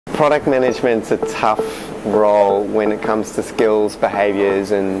Product management's a tough role when it comes to skills, behaviours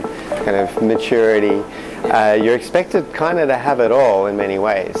and kind of maturity. You're expected kind of to have it all in many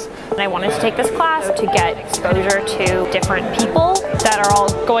ways. I wanted to take this class to get exposure to different people that are all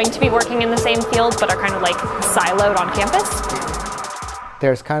going to be working in the same field but are kind of like siloed on campus.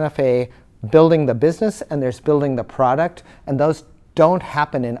 There's kind of a building the business and there's building the product, and those don't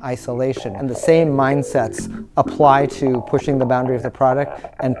happen in isolation. And the same mindsets apply to pushing the boundary of the product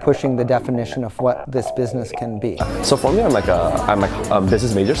and pushing the definition of what this business can be. So for me, I'm a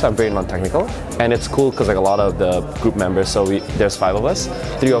business major, so I'm very non-technical, and it's cool because like a lot of the group members, so there's 5 of us,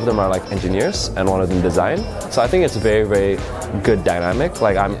 3 of them are like engineers and 1 of them design. So I think it's a very, very good dynamic.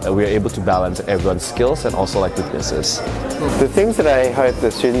 Like we're able to balance everyone's skills and also like weaknesses. The things that I hope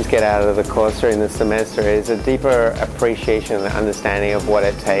the students get out of the course during the semester is a deeper appreciation and understanding of what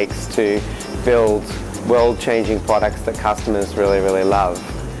it takes to build world-changing products that customers really, really love.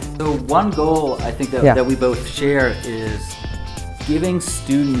 So one goal I think that we both share is giving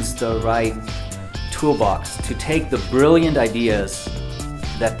students the right toolbox to take the brilliant ideas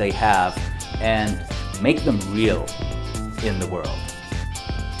that they have and make them real in the world.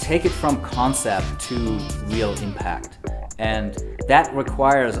 Take it from concept to real impact. And that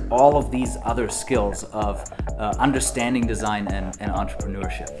requires all of these other skills of understanding design and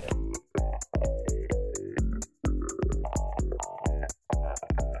entrepreneurship.